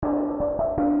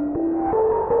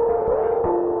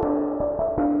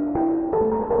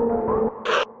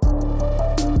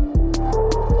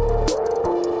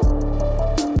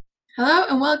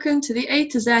and welcome to the A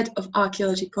to Z of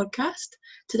Archaeology podcast.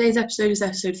 Today's episode is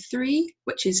episode 3,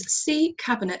 which is C,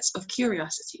 Cabinets of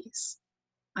Curiosities.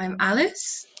 I'm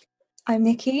Alice. I'm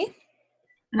Nikki.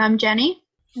 And I'm Jenny.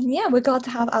 And yeah, we're glad to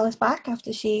have Alice back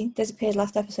after she disappeared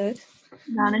last episode.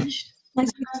 Vanished.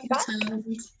 Nice to be back.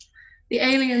 The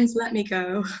aliens let me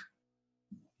go.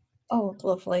 Oh,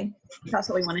 lovely. That's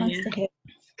what we want to Nice hear. to hear.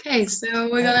 Okay, so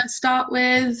we're going to start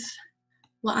with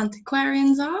what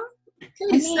antiquarians are.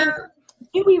 Okay,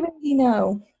 Do we really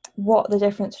know what the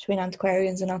difference between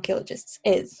antiquarians and archaeologists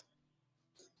is?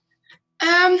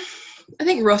 I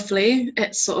think roughly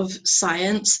it's sort of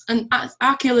science, and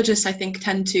archaeologists I think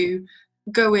tend to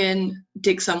go in,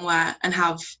 dig somewhere and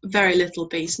have very little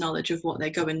base knowledge of what they're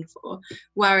going for,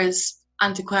 whereas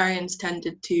antiquarians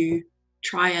tended to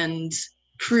try and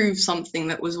prove something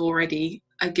that was already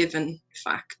a given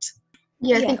fact.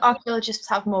 Yeah, I think archaeologists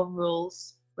have more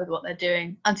rules with what they're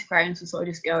doing. Antiquarians are sort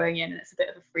of just going in and it's a bit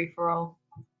of a free-for-all.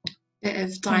 Bit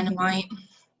of dynamite.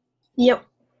 Yep.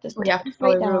 Just We have to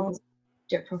follow the rules,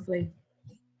 do it properly.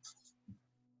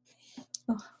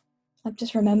 Oh, I've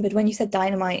just remembered when you said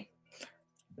dynamite,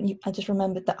 I just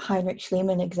remembered that Heinrich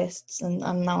Schliemann exists, and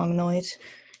now I'm annoyed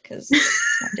because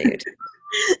that dude.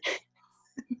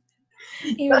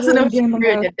 That's enough to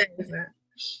ruin your day, isn't it?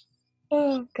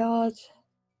 Oh God.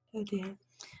 Oh dear.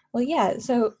 Well, yeah,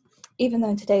 so even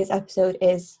though today's episode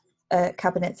is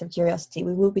Cabinets of Curiosity,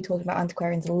 we will be talking about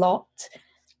antiquarians a lot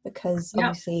because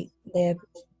obviously they're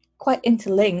quite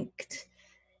interlinked,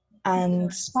 and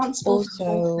responsible for the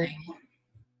whole thing.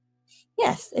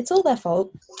 Yes, it's all their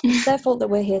fault. It's their fault that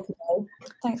we're here today.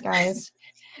 Thanks, guys.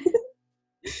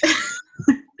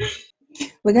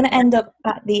 We're going to end up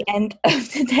at the end of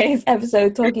today's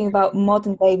episode talking about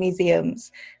modern day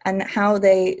museums and how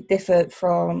they differ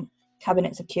from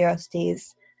Cabinets of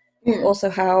Curiosities. Also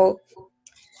how,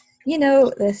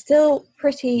 they're still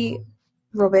pretty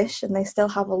rubbish and they still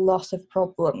have a lot of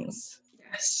problems.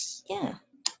 Yes. Yeah.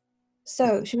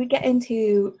 So should we get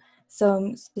into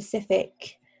some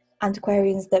specific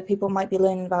antiquarians that people might be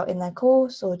learning about in their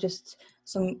course, or just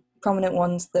some prominent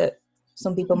ones that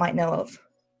some people might know of?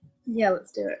 Yeah,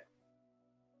 let's do it.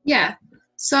 Yeah.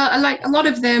 So a lot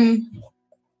of them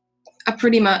are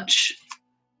pretty much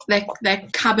their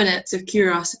cabinets of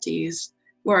curiosities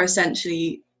were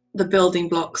essentially the building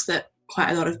blocks that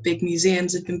quite a lot of big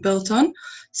museums have been built on.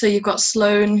 So you've got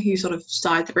Sloane, who sort of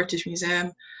started the British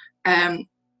Museum,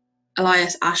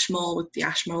 Elias Ashmole with the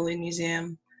Ashmolean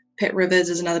Museum, Pitt Rivers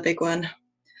is another big one.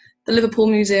 The Liverpool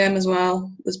Museum as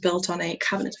well was built on a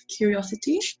cabinet of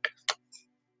curiosities.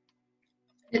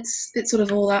 It's sort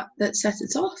of all that sets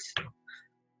it off.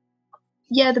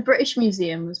 Yeah, the British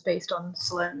Museum was based on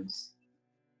Sloane's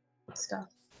stuff.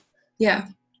 Yeah.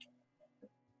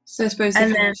 So I suppose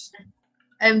and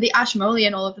then the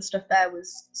Ashmolean, all of the stuff there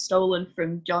was stolen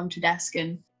from John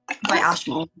Tredescan by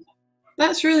Ashmole.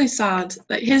 That's really sad.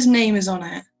 Like, his name is on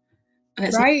it, and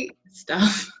it's right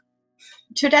stuff.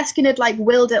 Tredescan had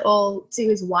willed it all to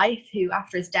his wife, who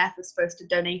after his death was supposed to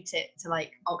donate it to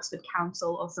Oxford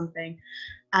Council or something.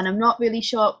 And I'm not really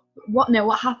sure what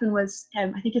happened was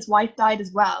I think his wife died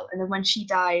as well, and then when she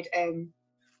died,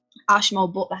 Ashmole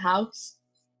bought the house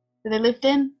that they lived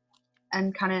in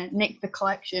and kind of nicked the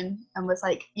collection and was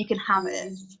like, you can have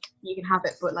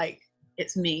it, but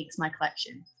it's me, it's my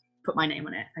collection, put my name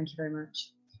on it, thank you very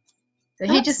much. So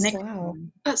he just nicked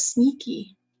it. That's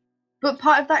sneaky. But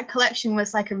part of that collection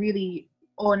was a really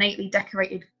ornately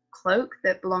decorated cloak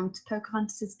that belonged to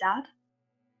Pocahontas' dad.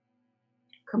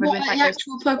 Covered with the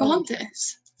actual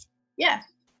Pocahontas? Yeah.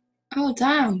 Oh,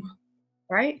 damn.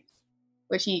 Right?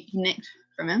 Which he nicked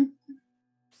from him.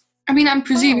 I mean, I'm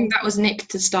presuming that was nicked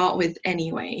to start with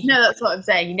anyway. No, that's what I'm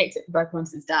saying. He nicked it from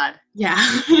Pocahontas' dad. Yeah.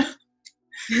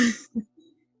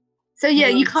 So yeah,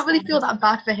 you can't really feel that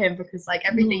bad for him because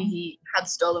everything he had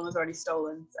stolen was already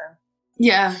stolen. So.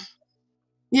 Yeah.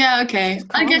 Yeah, okay.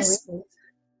 I guess,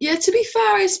 yeah, to be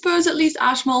fair, I suppose at least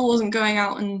Ashmole wasn't going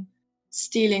out and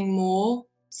stealing more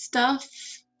stuff.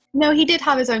 No, he did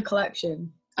have his own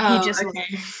collection. Oh,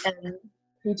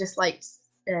 he just liked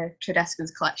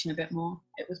Tredescan's collection a bit more.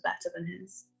 It was better than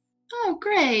his. Oh,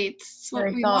 great. That's what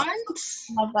we want.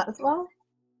 Love that as well.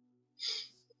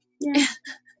 Yeah.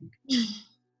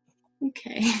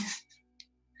 Okay.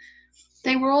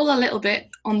 They were all a little bit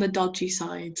on the dodgy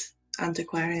side,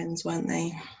 antiquarians, weren't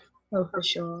they? Oh, for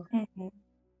sure. Mm-hmm.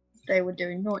 They were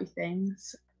doing naughty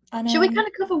things. Should we kind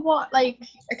of cover what a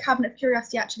cabinet of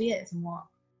curiosity actually is and what?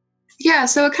 Yeah,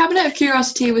 so a cabinet of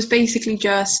curiosity was basically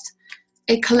just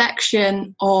a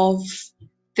collection of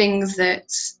things that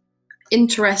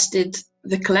interested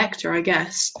the collector, I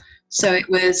guess. So it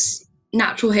was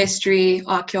natural history,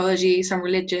 archaeology, some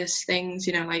religious things,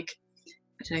 you know, like,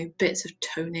 I don't know, bits of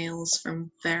toenails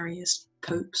from various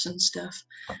popes and stuff.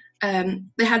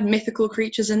 They had mythical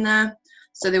creatures in there,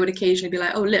 so they would occasionally be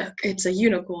like, oh look, it's a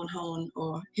unicorn horn,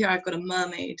 or here I've got a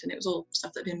mermaid, and it was all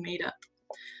stuff that had been made up.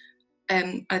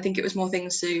 I think it was more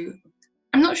things to,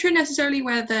 I'm not sure necessarily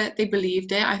whether they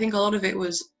believed it. I think a lot of it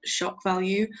was shock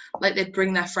value, like they'd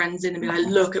bring their friends in and be like,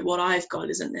 look at what I've got,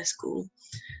 isn't this cool?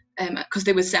 Because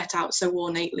they were set out so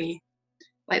ornately,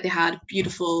 like they had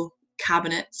beautiful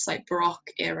cabinets, like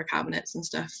Baroque era cabinets and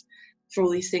stuff, for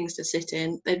all these things to sit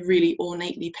in. They'd really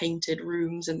ornately painted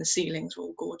rooms, and the ceilings were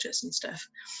all gorgeous and stuff.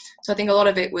 So I think a lot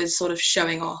of it was sort of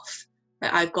showing off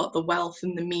that I've got the wealth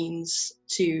and the means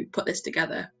to put this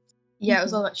together. Yeah, it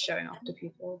was all about showing off to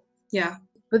people. Yeah.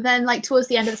 But then, like, towards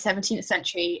the end of the 17th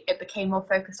century, it became more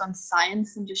focused on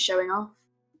science and just showing off.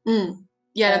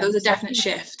 Yeah, there was a definite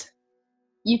shift.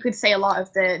 You could say a lot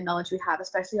of the knowledge we have,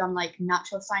 especially on, like,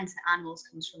 natural science and animals,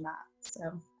 comes from that.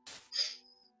 So,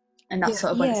 and that's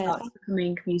sort of when it starts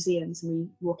becoming museums, and we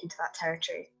walk into that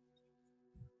territory.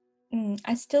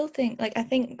 I still think, like, I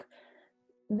think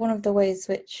one of the ways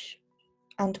which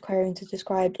antiquarians are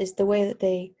described is the way that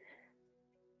they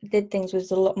did things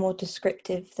was a lot more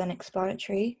descriptive than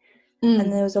explanatory.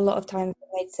 And there was a lot of times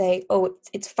when they'd say, oh,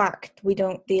 it's fact, we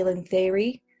don't deal in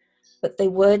theory. But they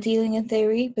were dealing in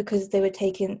theory because they were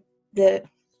taking the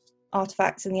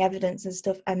artifacts and the evidence and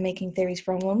stuff and making theories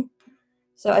from them.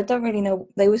 So I don't really know.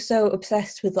 They were so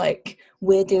obsessed with, like,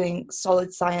 we're doing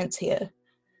solid science here,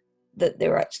 that they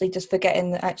were actually just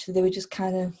forgetting that actually they were just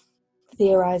kind of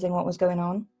theorizing what was going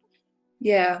on.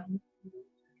 Yeah.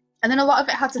 And then a lot of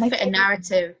it had to fit a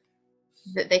narrative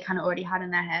that they kind of already had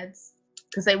in their heads,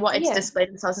 because they wanted to display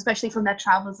themselves, especially from their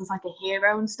travels, as like a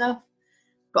hero and stuff.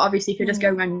 But obviously, if you're just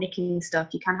going around nicking stuff,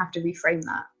 you kind of have to reframe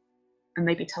that and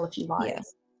maybe tell a few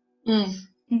lies.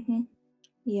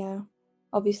 Yeah.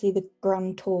 Obviously, the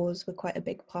grand tours were quite a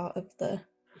big part of the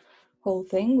whole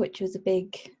thing, which was a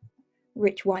big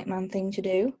rich white man thing to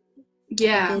do.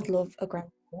 Yeah. I did love a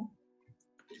grand tour.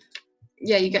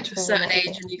 Yeah, you get to a certain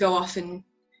age and you go off and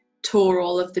tour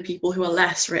all of the people who are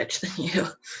less rich than you.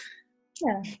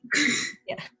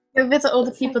 Yeah. Go visit all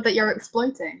the people that you're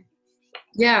exploiting.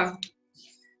 Yeah.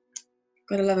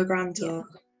 Gotta love a grand tour.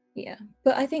 Yeah.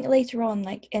 But I think later on,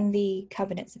 like in the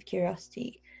cabinets of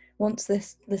curiosity, once the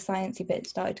sciencey bit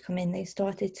started to come in, they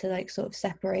started to like sort of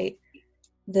separate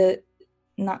the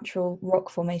natural rock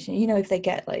formation. You know, if they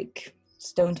get like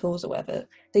stone tools or whatever,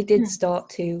 they did start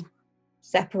to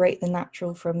separate the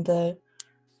natural from the,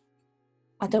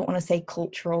 I don't want to say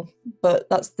cultural, but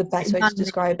that's the best way to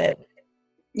describe it.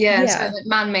 Yeah. So like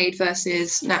man-made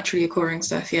versus naturally occurring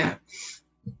stuff. Yeah,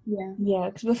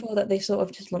 because before that they sort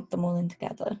of just lumped them all in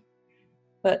together.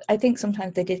 But I think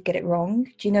sometimes they did get it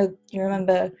wrong. Do you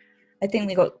remember, I think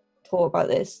we got taught about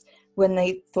this when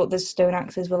they thought the stone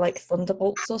axes were like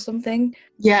thunderbolts or something.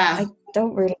 Yeah. I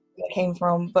don't really know where it came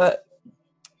from, but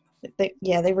they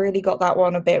really got that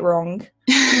one a bit wrong.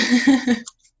 I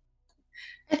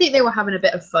think they were having a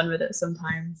bit of fun with it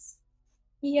sometimes.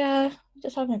 Yeah,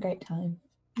 just having a great time.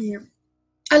 Yeah.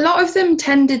 A lot of them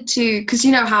tended to, because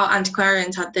you know how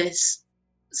antiquarians had this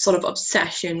sort of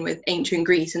obsession with ancient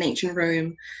Greece and ancient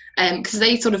Rome, because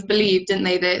they sort of believed, didn't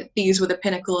they, that these were the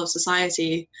pinnacle of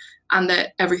society and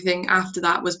that everything after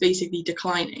that was basically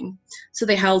declining. So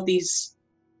they held these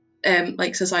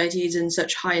like societies in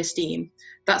such high esteem.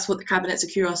 That's what the cabinets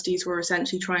of curiosities were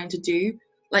essentially trying to do.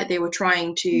 Like they were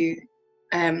trying to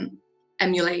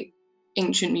emulate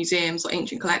ancient museums or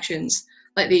ancient collections,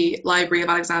 like the Library of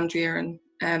Alexandria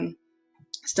and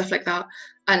stuff like that.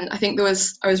 And I think I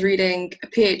was reading a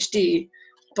PhD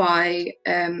by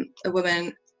a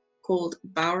woman called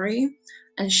Bowery,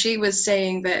 and she was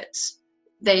saying that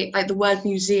they, like, the word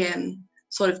museum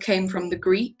sort of came from the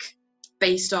Greek,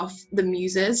 based off the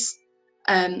muses,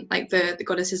 like the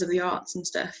goddesses of the arts and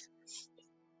stuff.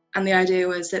 And the idea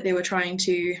was that they were trying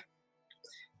to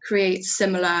create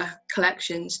similar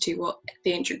collections to what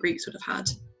the ancient Greeks would have had,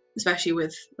 especially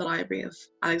with the Library of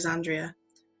Alexandria.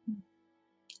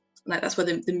 Like that's where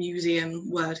the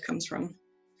museum word comes from.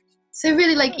 So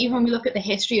really, like, even when we look at the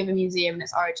history of a museum and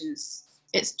its origins,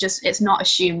 it's not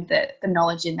assumed that the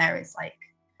knowledge in there is like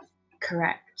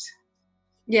correct,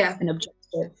 and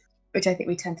objective, which I think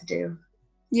we tend to do.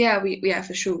 Yeah,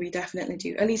 for sure, we definitely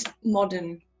do. At least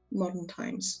modern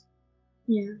times.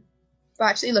 Yeah, but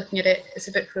actually looking at it, it's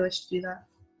a bit foolish to do that.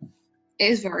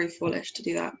 It is very foolish to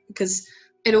do that, because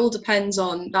it all depends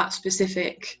on that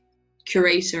specific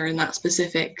curator and that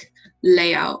specific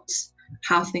layout,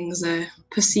 how things are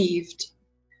perceived.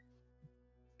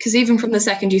 because even from the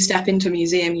second you step into a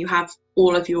museum, you have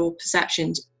all of your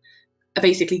perceptions are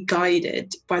basically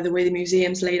guided by the way the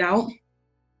museum's laid out.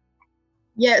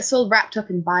 Yeah, it's all wrapped up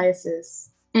in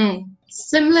biases.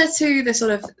 Similar to the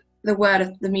sort of the word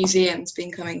of the museums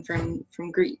being coming from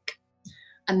Greek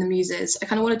and the muses, I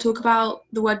kind of want to talk about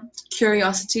the word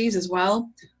curiosities as well.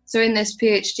 So in this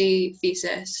PhD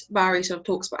thesis, Barry sort of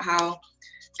talks about how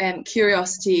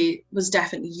curiosity was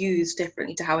definitely used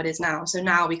differently to how it is now. So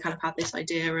now we kind of have this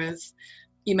idea of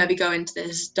you maybe go into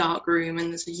this dark room and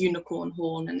there's a unicorn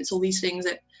horn, and it's all these things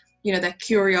that, you know, they're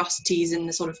curiosities in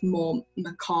the sort of more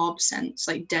macabre sense,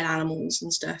 like dead animals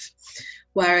and stuff.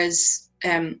 Whereas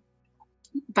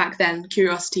back then,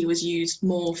 curiosity was used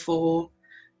more for,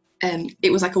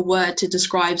 it was like a word to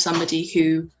describe somebody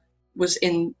who was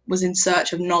in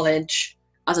search of knowledge,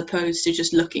 as opposed to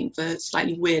just looking for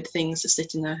slightly weird things to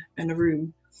sit in a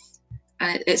room.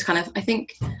 And it's kind of, I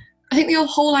think the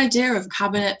whole idea of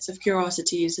cabinets of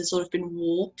curiosities has sort of been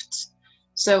warped.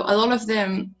 So a lot of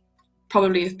them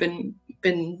probably have been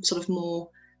sort of more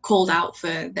called out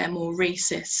for their more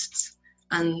racist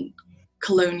and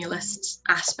colonialist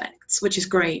aspects, which is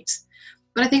great.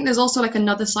 But I think there's also like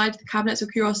another side to the cabinets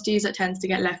of curiosities that tends to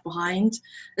get left behind,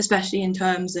 especially in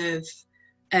terms of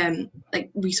like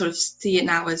we sort of see it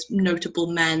now as notable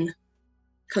men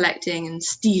collecting and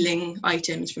stealing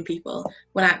items from people,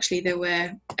 when actually there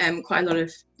were quite a lot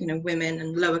of, you know, women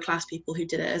and lower class people who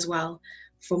did it as well,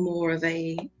 for more of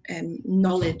a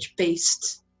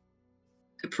knowledge-based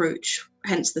approach,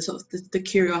 hence the sort of the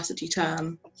curiosity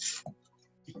term.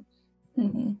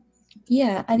 Mm-hmm.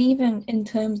 Yeah, and even in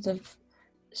terms of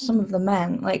some of the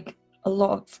men, like a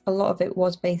lot of it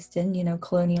was based in, you know,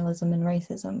 colonialism and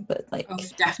racism, but like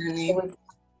definitely. So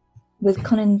with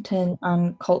Cunnington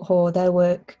and Colt Hoare, their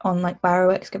work on like barrow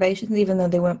excavations, even though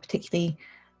they weren't particularly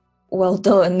well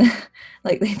done,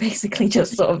 like they basically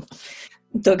just sort of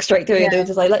dug straight through it. They were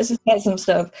just like, let's just get some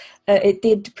stuff. It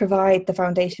did provide the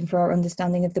foundation for our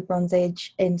understanding of the Bronze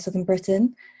Age in southern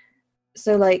Britain.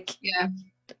 So like,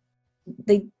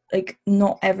 they like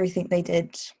not everything they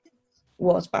did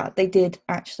was bad. They did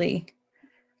actually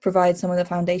provide some of the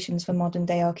foundations for modern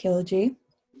day archaeology.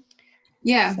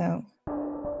 Yeah. So,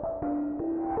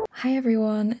 hi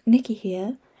everyone, Nikki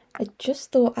here. I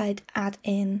just thought I'd add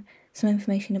in some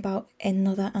information about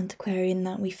another antiquarian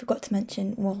that we forgot to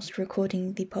mention whilst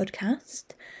recording the podcast.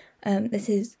 This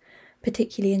is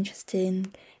particularly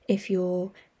interesting if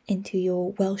you're into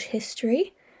your Welsh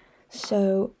history.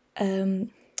 So,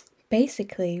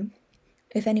 basically,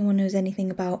 if anyone knows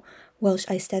anything about Welsh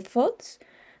Eisteddfods,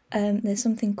 there's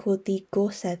something called the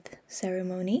Gorsedd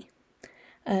ceremony.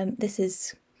 This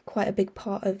is quite a big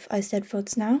part of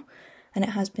Eisteddfods now, and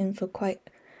it has been for quite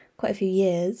a few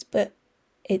years, but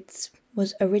it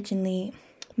was originally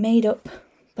made up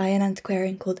by an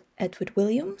antiquarian called Edward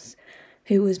Williams,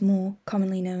 who was more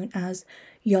commonly known as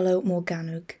Iolo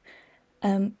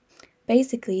Morgannwg.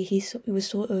 Basically, he was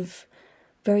sort of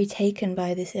very taken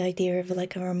by this idea of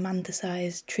like a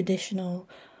romanticised traditional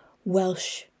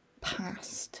Welsh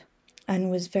past, and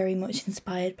was very much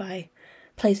inspired by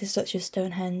places such as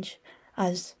Stonehenge,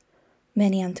 as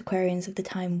many antiquarians of the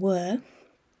time were.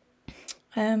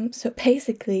 So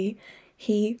basically,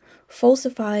 he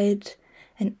falsified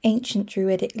an ancient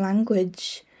Druidic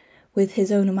language with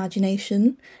his own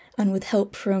imagination and with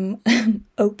help from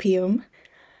opium,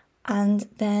 and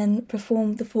then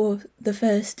performed the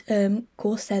first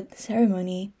Gorsedd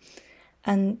ceremony.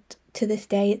 And to this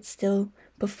day, it's still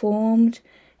performed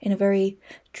in a very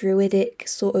Druidic,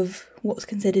 sort of what's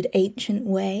considered ancient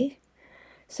way.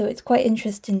 So it's quite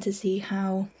interesting to see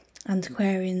how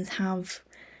antiquarians have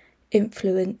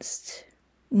influenced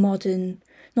modern,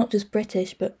 not just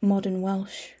British, but modern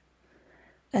Welsh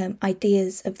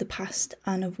ideas of the past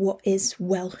and of what is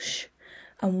Welsh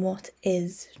and what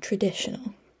is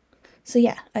traditional. So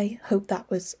yeah, I hope that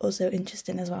was also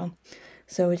interesting as well.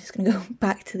 So we're just going to go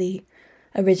back to the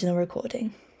original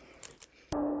recording.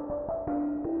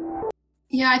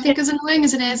 Yeah, I think as annoying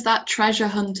as it is, that treasure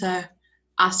hunter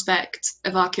aspect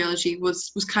of archaeology was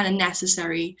kind of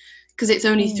necessary, because it's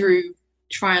only through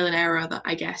trial and error that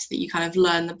I guess that you kind of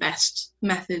learn the best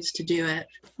methods to do it.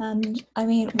 And I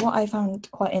mean, what I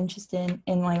found quite interesting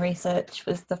in my research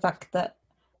was the fact that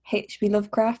H.P.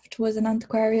 Lovecraft was an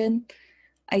antiquarian.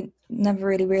 I never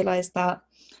really realised that.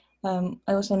 I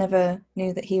also never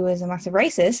knew that he was a massive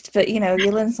racist, but you know,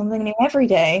 you learn something new every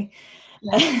day.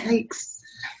 Yeah, thanks.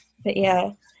 But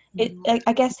yeah,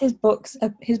 I guess his books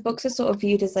are sort of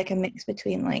viewed as like a mix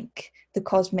between like the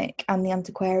cosmic and the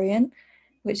antiquarian,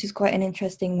 which is quite an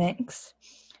interesting mix.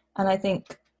 And I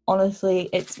think honestly,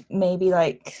 it's maybe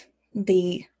like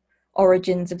the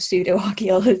origins of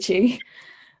pseudo-archaeology.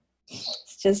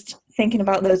 It's just thinking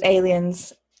about those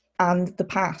aliens and the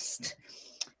past.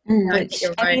 Which,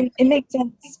 you're I right. mean, it makes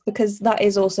sense because that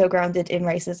is also grounded in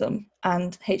racism,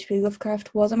 and H.P.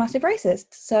 Lovecraft was a massive racist,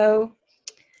 so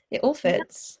it all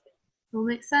fits. All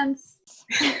makes sense.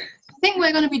 I think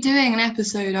we're going to be doing an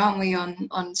episode, aren't we,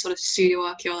 on sort of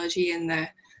pseudo-archaeology and the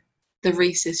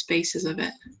racist basis of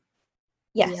it.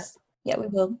 Yes, yeah, we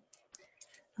will.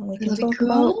 And we can That'll be talk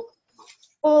about cool.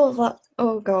 all that.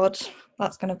 Oh God,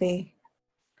 that's going to be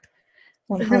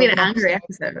one It's hell going to of be an an angry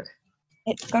episode. episode.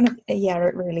 It's gonna, yeah,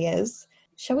 it really is.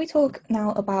 Shall we talk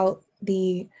now about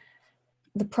the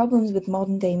problems with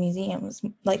modern day museums?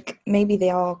 Like, maybe they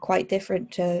are quite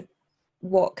different to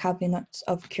what cabinets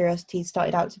of curiosity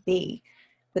started out to be,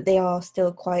 but they are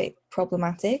still quite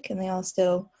problematic, and they are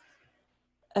still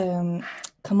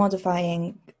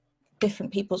commodifying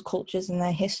different people's cultures and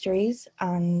their histories.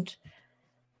 And,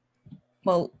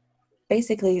 well,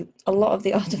 basically a lot of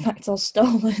the artifacts are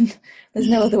stolen. There's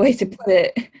no other way to put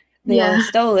it. They are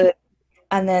stolen,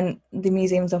 and then the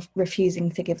museums are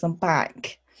refusing to give them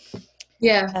back.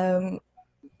 Yeah.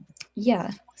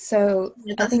 So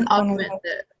That's I think an argument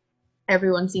that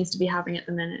everyone seems to be having at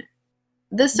the minute.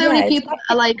 There's so many people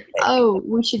are like, oh,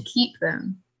 we should keep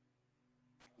them.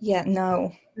 Yeah,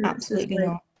 no, absolutely like,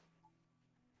 not.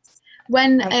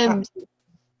 When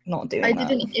not doing I that.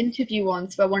 did an interview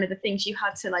once where one of the things you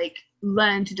had to like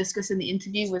learn to discuss in the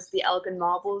interview was the Elgin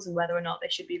marbles and whether or not they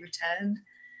should be returned.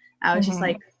 I was just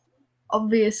like,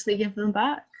 obviously give them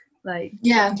back. Like,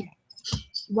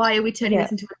 why are we turning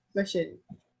this into a discussion?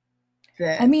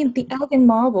 I mean, the Elgin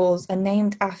marbles are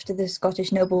named after the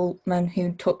Scottish nobleman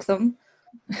who took them.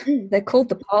 They're called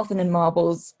the Parthenon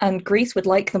marbles, and Greece would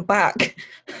like them back.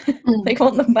 They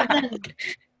want them back.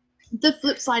 The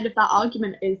flip side of that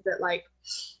argument is that, like,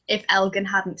 if Elgin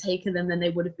hadn't taken them, then they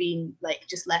would have been like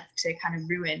just left to kind of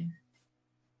ruin.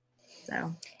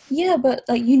 So yeah, but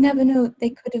like you never know,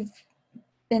 they could have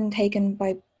been taken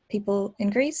by people in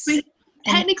Greece. But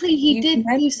technically, he did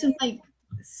do some like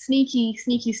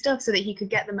sneaky stuff so that he could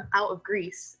get them out of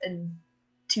Greece and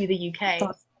to the UK.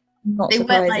 That's not they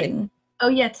surprising. Went like, oh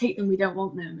yeah, take them, we don't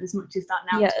want them, as much as that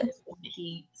narrative is one that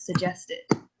he suggested.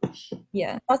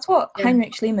 Yeah, that's what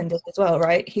Heinrich Schliemann did as well,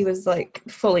 right? He was like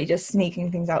fully just sneaking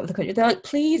things out of the country. They're like,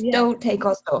 please don't take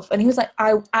our stuff. And he was like,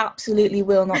 I absolutely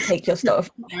will not take your stuff.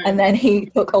 And then he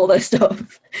took all their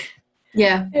stuff.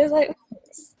 Yeah. It was like,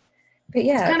 but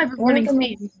yeah. It's kind of a running theme,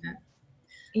 isn't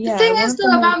it? The thing is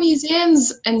though about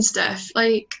museums and stuff,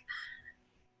 like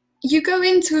you go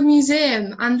into a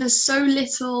museum and there's so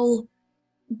little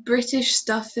British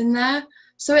stuff in there.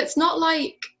 So it's not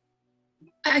like,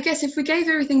 I guess if we gave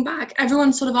everything back,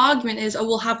 everyone's sort of argument is, oh,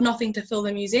 we'll have nothing to fill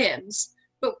the museums.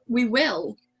 But we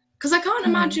will. Because I can't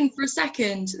imagine for a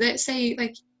second, let's say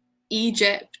like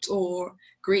Egypt or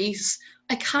Greece,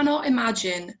 I cannot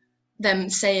imagine them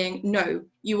saying, no,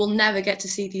 you will never get to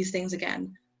see these things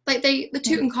again. Like the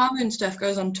Tutankhamun stuff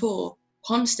goes on tour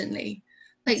constantly.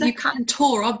 Like you can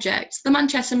tour objects. The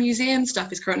Manchester Museum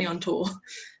stuff is currently on tour.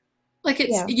 Like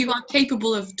you are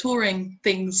capable of touring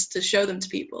things to show them to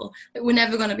people. Like we're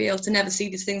never going to be able to never see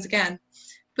these things again.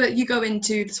 But you go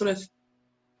into the sort of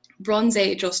Bronze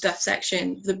Age or stuff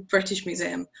section of the British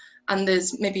Museum, and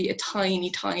there's maybe a tiny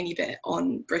bit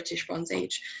on British Bronze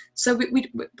Age. So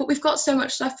but we've got so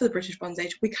much stuff for the British Bronze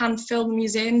Age. We can fill the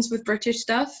museums with British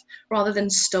stuff rather than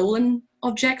stolen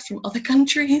objects from other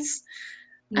countries.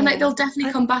 And like they'll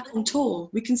definitely come back on tour.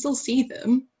 We can still see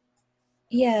them.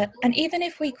 Yeah, and even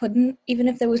if we couldn't, even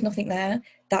if there was nothing there,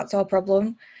 that's our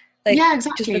problem. Like,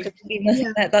 exactly. Just because there's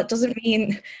nothing there, that doesn't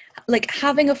mean, like,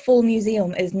 having a full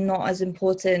museum is not as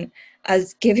important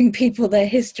as giving people their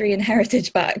history and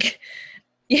heritage back.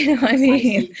 You know what I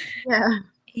mean? Yeah.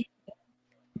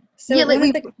 So like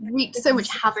we've wreaked so much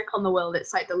havoc on the world.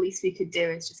 It's like the least we could do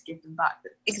is just give them back.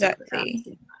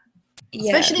 Exactly.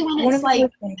 Especially when it's like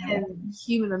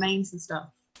human remains and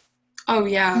stuff. Oh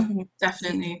yeah,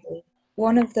 definitely.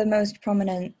 One of the most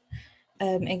prominent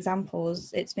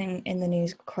examples, it's been in the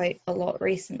news quite a lot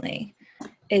recently,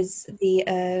 is the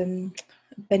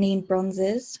Benin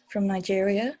bronzes from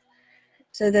Nigeria.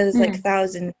 So there's like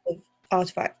thousands of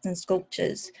artifacts and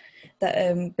sculptures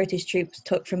that British troops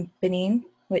took from Benin,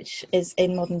 which is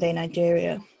in modern day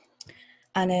Nigeria,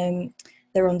 and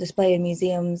they're on display in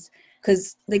museums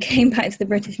because they came back to the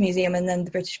British Museum and then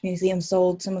the British Museum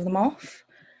sold some of them off.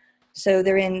 So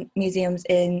they're in museums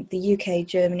in the UK,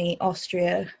 Germany,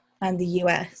 Austria, and the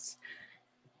US,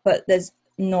 but there's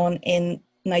none in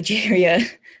Nigeria,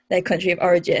 their country of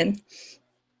origin.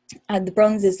 And the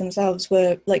bronzes themselves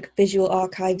were like visual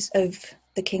archives of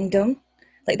the kingdom.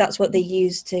 Like that's what they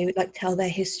use to like tell their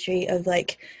history of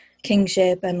like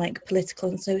kingship and like political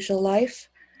and social life.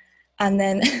 And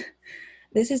then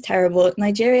this is terrible.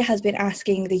 Nigeria has been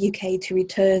asking the UK to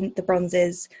return the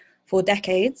bronzes for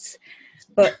decades,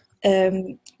 but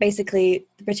basically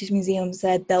the British Museum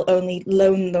said they'll only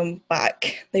loan them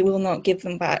back. They will not give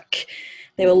them back.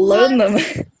 They will loan them.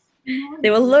 They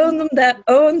will loan them their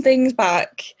own things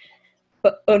back,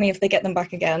 but only if they get them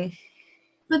back again.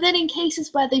 But then in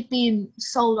cases where they've been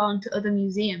sold on to other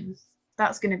museums,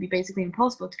 that's going to be basically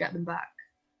impossible to get them back.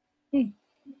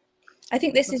 I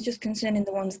think this is just concerning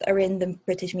the ones that are in the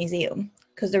British Museum,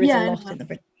 because there is a lot in the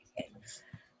British Museum.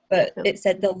 But it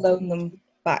said they'll loan them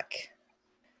back,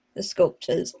 the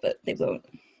sculptures, but they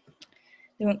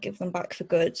won't give them back for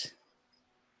good.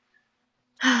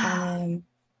 And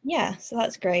yeah, so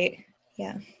that's great.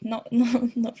 Yeah, not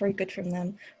very good from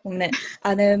them, 1 minute.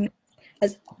 And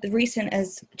as recent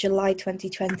as July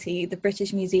 2020, the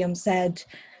British Museum said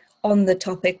on the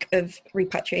topic of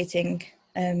repatriating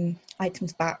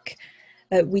items back,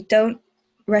 we don't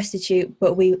restitute,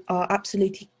 but we are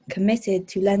absolutely committed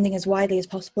to lending as widely as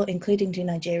possible, including to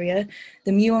Nigeria.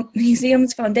 The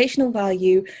museum's foundational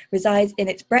value resides in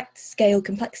its breadth, scale,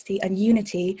 complexity, and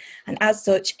unity, and as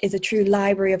such is a true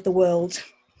library of the world.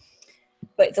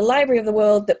 But it's a library of the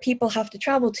world that people have to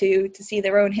travel to see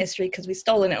their own history because we've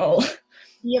stolen it all.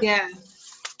 Yep. Yeah.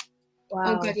 Wow.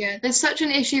 Oh god, yeah. There's such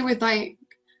an issue with like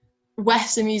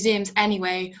Western museums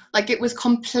anyway. Like it was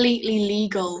completely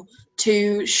legal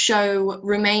to show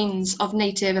remains of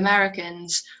Native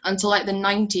Americans until like the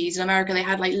 90s. In America, they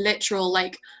had like literal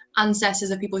like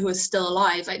ancestors of people who are still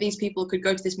alive. Like these people could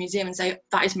go to this museum and say,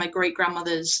 that is my great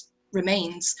grandmother's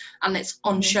remains, and it's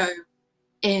on show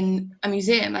in a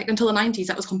museum. Like until the 90s,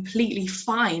 that was completely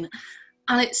fine.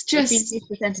 And it's just used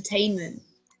for entertainment.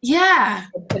 Yeah.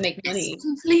 To make money. It's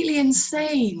completely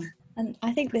insane. And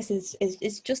I think this is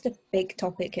just a big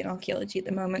topic in archaeology at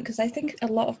the moment, because I think a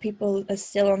lot of people are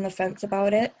still on the fence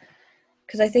about it,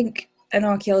 because I think an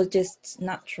archaeologist's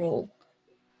natural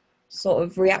sort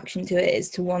of reaction to it is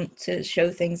to want to show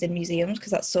things in museums,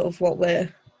 because that's sort of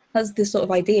that's the sort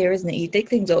of idea, isn't it? You dig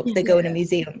things up, they go in a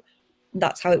museum.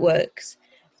 That's how it works.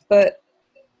 But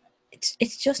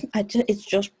it's just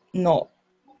not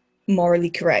morally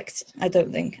correct, I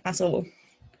don't think, at all.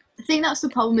 I think that's the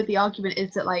problem with the argument,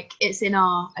 is that like it's in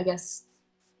our, I guess,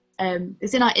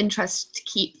 it's in our interest to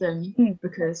keep them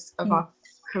because of our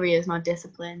careers and our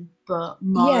discipline, but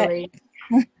morally,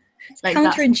 it's like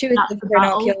counterintuitive that's for an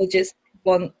archaeologist to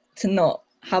want to not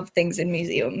have things in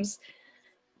museums.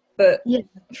 But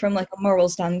from like a moral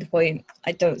standpoint,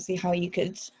 I don't see how you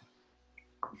could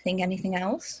think anything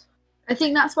else. I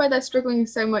think that's why they're struggling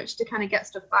so much to kind of get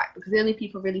stuff back, because the only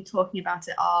people really talking about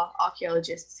it are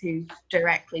archaeologists who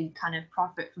directly kind of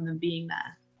profit from them being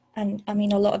there. And I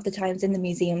mean, a lot of the times in the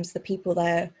museums, the people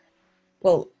there,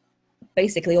 well,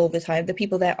 basically all the time, the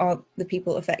people there aren't the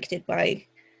people affected by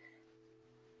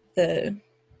the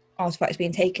artifacts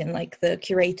being taken, like the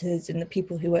curators and the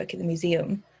people who work in the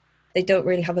museum. They don't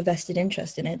really have a vested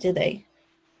interest in it, do they?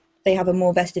 They have a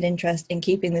more vested interest in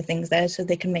keeping the things there so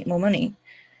they can make more money.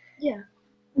 Yeah,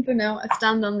 but no, I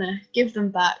stand on there. Give them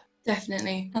back.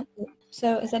 Definitely.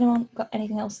 So has anyone got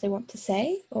anything else they want to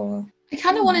say? Or I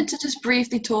kind of wanted to just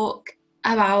briefly talk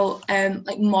about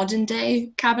like modern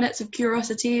day cabinets of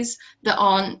curiosities that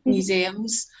aren't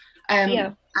museums.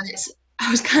 And I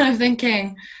was kind of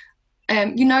thinking,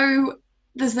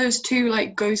 there's those two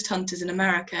like ghost hunters in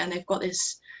America, and they've got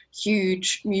this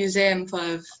huge museum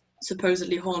full of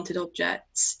supposedly haunted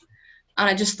objects. And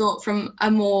I just thought, from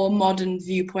a more modern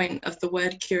viewpoint of the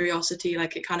word curiosity,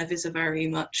 like it kind of is a very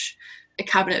much a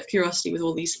cabinet of curiosity with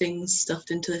all these things stuffed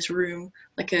into this room,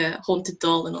 like a haunted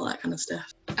doll and all that kind of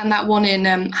stuff. And that one in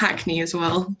Hackney as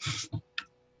well.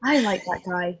 I like that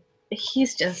guy.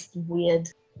 He's just weird.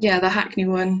 Yeah, the Hackney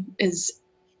one is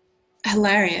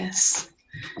hilarious.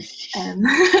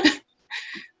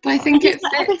 But I think it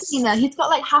fits. Everything there. He's got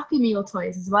like Happy Meal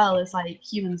toys as well as like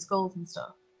human skulls and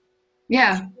stuff.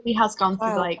 Yeah. He has gone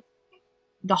through like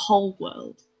the whole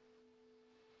world.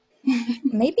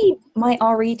 Maybe my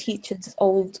RE teacher's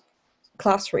old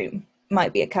classroom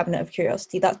might be a cabinet of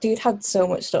curiosity. That dude had so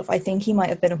much stuff. I think he might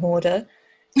have been a hoarder.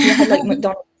 He had like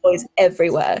McDonald's toys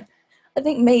everywhere. I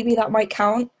think maybe that might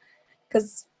count,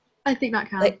 because I think that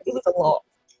counts. Like, it was a lot.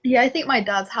 Yeah, I think my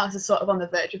dad's house is sort of on the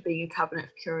verge of being a cabinet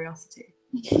of curiosity.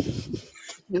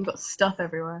 We've got stuff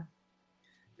everywhere.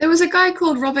 There was a guy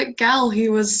called Robert Gell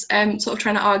who was sort of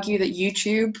trying to argue that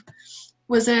YouTube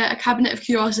was a cabinet of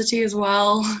curiosity as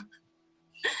well.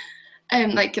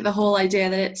 Like the whole idea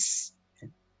that it's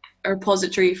a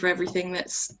repository for everything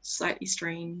that's slightly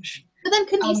strange. The But then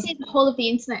couldn't you say the whole of the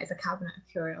internet is a cabinet of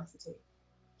curiosity?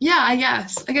 Yeah, I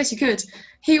guess you could.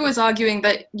 He was arguing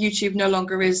that YouTube no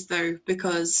longer is, though,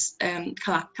 because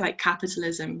like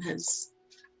capitalism has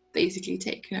basically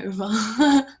taken over.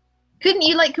 Couldn't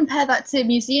you like compare that to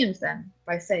museums then,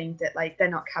 by saying that like they're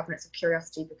not cabinets of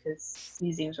curiosity because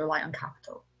museums rely on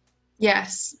capital?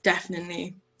 Yes,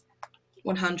 definitely,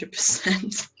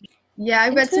 100%. Yeah, I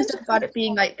read some stuff about it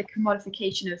being like the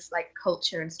commodification of like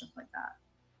culture and stuff like that,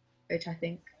 which I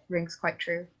think rings quite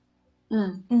true.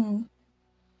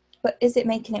 But is it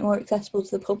making it more accessible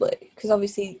to the public? Because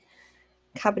obviously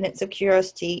cabinets of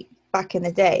curiosity back in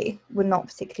the day were not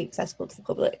particularly accessible to the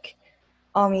public.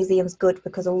 Are museums good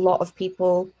because a lot of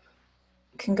people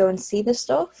can go and see this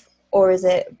stuff? Or is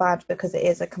it bad because it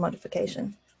is a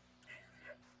commodification?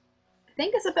 I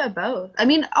think it's a bit of both. I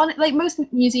mean, like most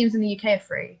museums in the UK are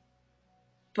free,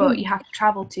 but you have to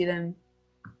travel to them.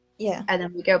 Yeah. And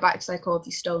then we go back to like all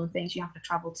these stolen things. You have to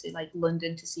travel to like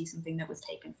London to see something that was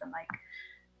taken from like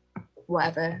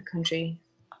whatever country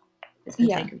it's been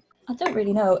taken. I don't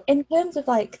really know. In terms of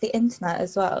like the internet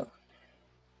as well,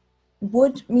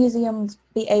 would museums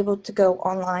be able to go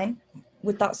online?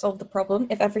 Would that solve the problem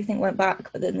if everything went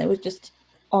back, but then there was just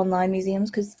online museums?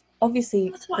 Because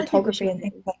obviously photography and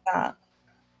things like that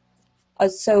are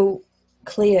so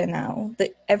clear now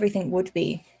that everything would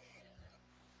be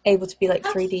able to be like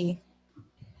 3D.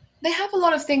 They have a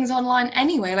lot of things online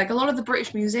anyway. Like a lot of the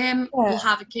British Museum will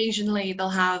have occasionally, they'll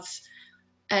have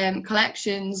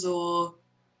collections or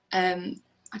I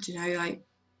don't know, like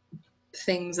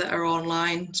things that are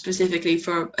online specifically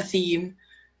for a theme.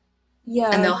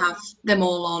 Yeah. And they'll have them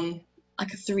all on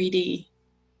like a 3D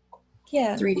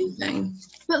thing.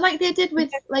 But like they did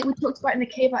with, like we talked about in the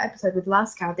cave art episode with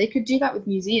Lascaux, they could do that with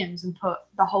museums and put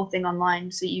the whole thing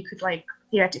online so you could like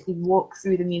theoretically walk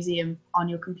through the museum on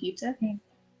your computer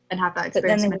and have that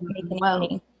experience. But then they wouldn't make any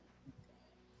money.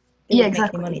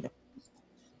 Exactly. Make any money.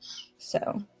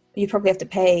 So you'd probably have to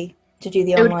pay to do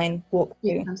the online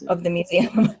walkthrough of the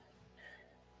museum.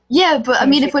 Yeah, but I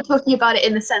mean, if we're talking about it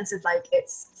in the sense of like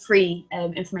it's free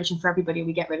information for everybody,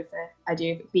 we get rid of the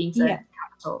idea of it being for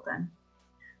capital, then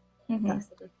that's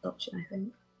the best option, I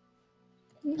think.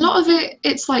 A lot of it,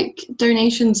 it's like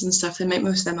donations and stuff that make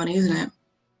most of their money, isn't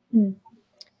it?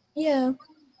 Yeah,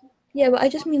 but I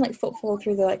just mean like footfall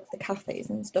through the cafes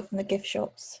and stuff and the gift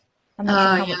shops. I'm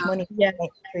not sure how much money you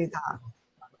make through that.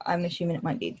 I'm assuming it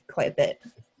might be quite a bit.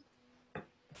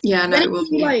 Yeah, no, it will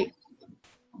be. Like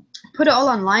put it all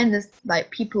online. There's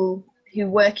like people who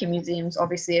work in museums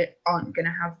obviously aren't going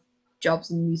to have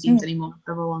jobs in museums anymore.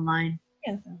 They're all online.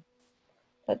 Yeah,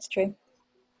 that's true.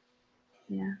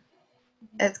 Yeah,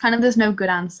 it's kind of, there's no good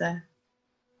answer.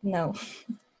 No.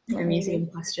 The museum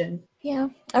question. Yeah,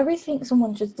 I really think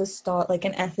someone should just start like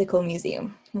an ethical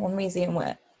museum. One museum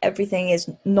where everything is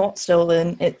not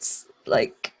stolen. It's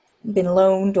like been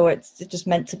loaned or it's just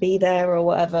meant to be there or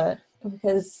whatever.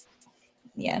 Because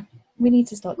we need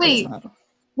to start doing that.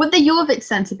 Would the Jorvik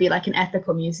Centre be like an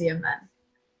ethical museum then?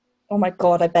 Oh my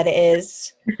god, I bet it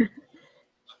is.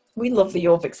 We love the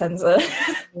Jorvik Centre.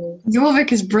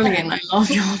 Jorvik is brilliant. I love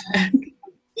Jorvik.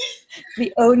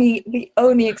 The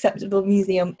only acceptable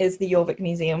museum is the Jorvik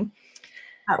Museum.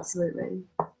 Absolutely.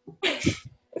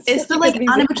 It's the like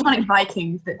animatronic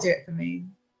Vikings that do it for me.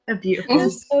 They're beautiful. They're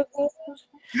so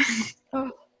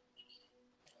good.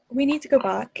 We need to go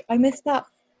back. I missed that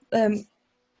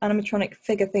animatronic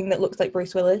figure thing that looks like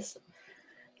Bruce Willis.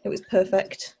 It was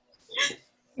perfect.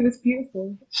 It was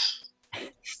beautiful.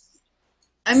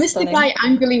 I missed the guy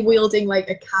angrily wielding like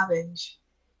a cabbage.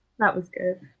 That was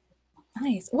good.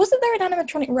 Nice. Wasn't there an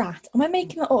animatronic rat? Am I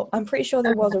making that up? I'm pretty sure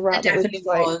there was a rat that was just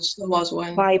like there was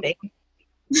one. Vibing.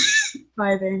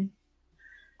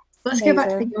 Let's go back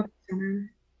to the Jorvik Centre.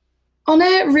 On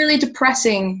a really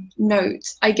depressing note,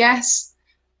 I guess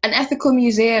an ethical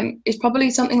museum is probably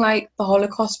something like the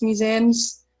Holocaust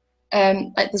museums.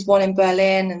 Like there's one in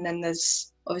Berlin, and then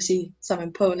there's obviously some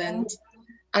in Poland.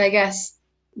 And I guess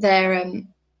they're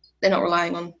not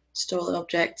relying on stolen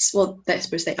objects. Well, I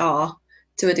suppose they are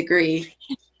to a degree,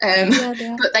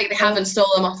 but like they haven't stolen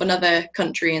them off another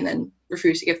country and then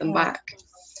refuse to give them back.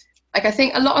 Like I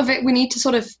think a lot of it,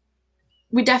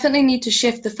 we definitely need to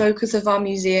shift the focus of our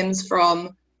museums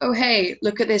from, oh hey,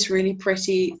 look at this really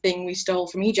pretty thing we stole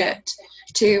from Egypt,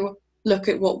 to look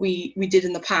at what we did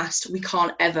in the past. We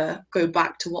can't ever go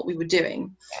back to what we were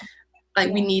doing.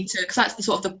 Like we need to, because that's the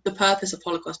sort of the purpose of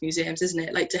Holocaust museums, isn't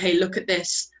it? Like to, hey, look at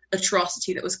this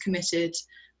atrocity that was committed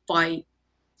by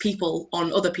people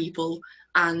on other people,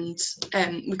 and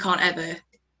we can't ever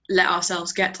let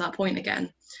ourselves get to that point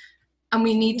again. And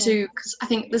we need to, because I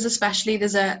think there's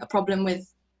a problem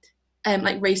with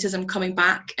like racism coming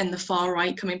back and the far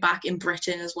right coming back in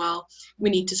Britain as well.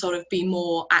 We need to sort of be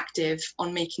more active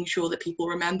on making sure that people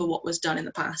remember what was done in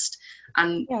the past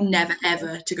and never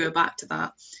ever to go back to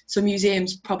that. So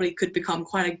museums probably could become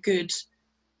quite a good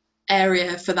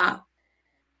area for that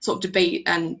sort of debate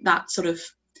and that sort of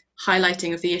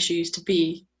highlighting of the issues to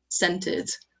be centered.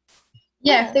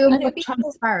 Yeah, if they were more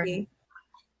transparent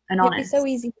and honest. It'd be so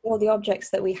easy with all the objects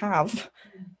that we have,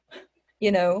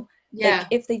 you know. Yeah. Like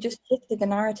if they just shifted the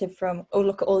narrative from, oh,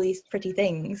 look at all these pretty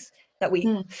things that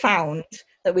we found,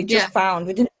 that we just found,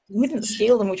 we didn't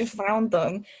steal them, we just found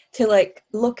them, to like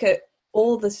look at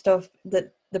all the stuff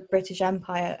that the British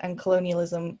Empire and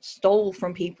colonialism stole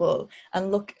from people. And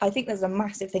look, I think there's a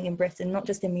massive thing in Britain, not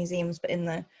just in museums but in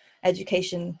the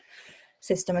education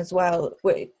system as well,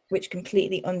 which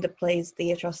completely underplays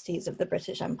the atrocities of the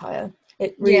British Empire.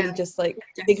 It really just like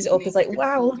digs it up as like,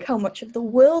 wow, look how much of the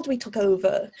world we took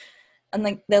over. And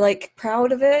like they're like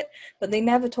proud of it, but they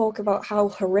never talk about how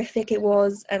horrific it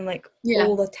was and like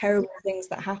all the terrible things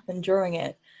that happened during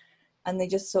it. And they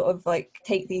just sort of like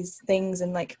take these things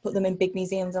and like put them in big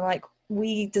museums and like,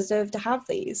 we deserve to have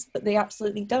these, but they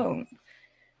absolutely don't.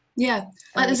 Yeah,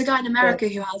 like there's a guy in America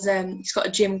who has he's got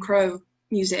a Jim Crow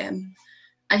museum,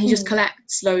 and he just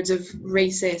collects loads of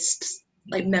racist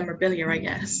like memorabilia, I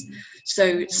guess.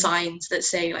 So signs that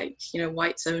say like, you know,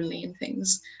 whites only and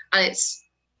things, and it's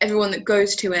everyone that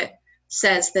goes to it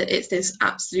says that it's this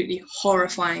absolutely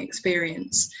horrifying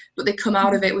experience, but they come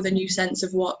out of it with a new sense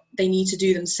of what they need to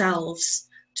do themselves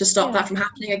to stop that from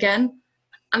happening again.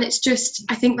 And it's just,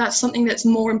 I think that's something that's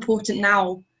more important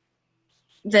now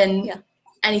than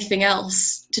anything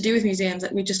else to do with museums.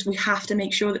 That we have to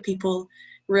make sure that people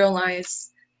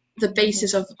realize the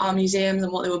basis of our museums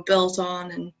and what they were built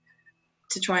on, and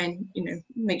to try and, you know,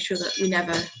 make sure that we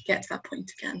never get to that point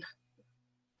again.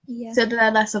 Yeah. So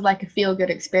they're less of like a feel-good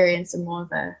experience and more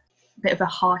of a bit of a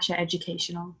harsher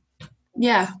educational.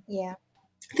 Yeah.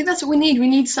 I think that's what we need. We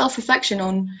need self-reflection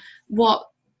on what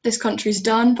this country's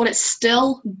done, what it's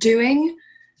still doing,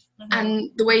 and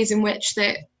the ways in which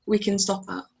that we can stop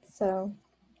that. So,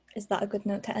 is that a good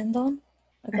note to end on?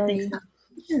 A I very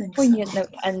think poignant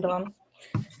note to end on.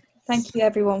 Thank you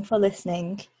everyone for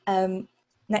listening.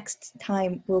 Next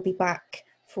time we'll be back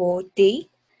for D,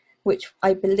 which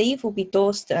I believe will be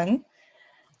Dawston,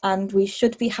 and we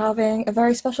should be having a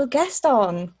very special guest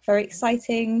on. Very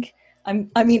exciting.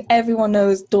 I mean, everyone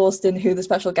knows Dawston who the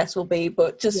special guest will be,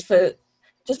 but just for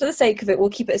the sake of it, we'll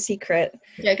keep it a secret.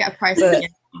 Yeah, get a price.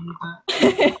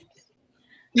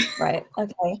 Right.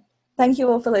 Okay. Thank you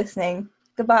all for listening.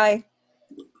 Goodbye.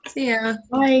 See ya.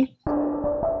 Bye.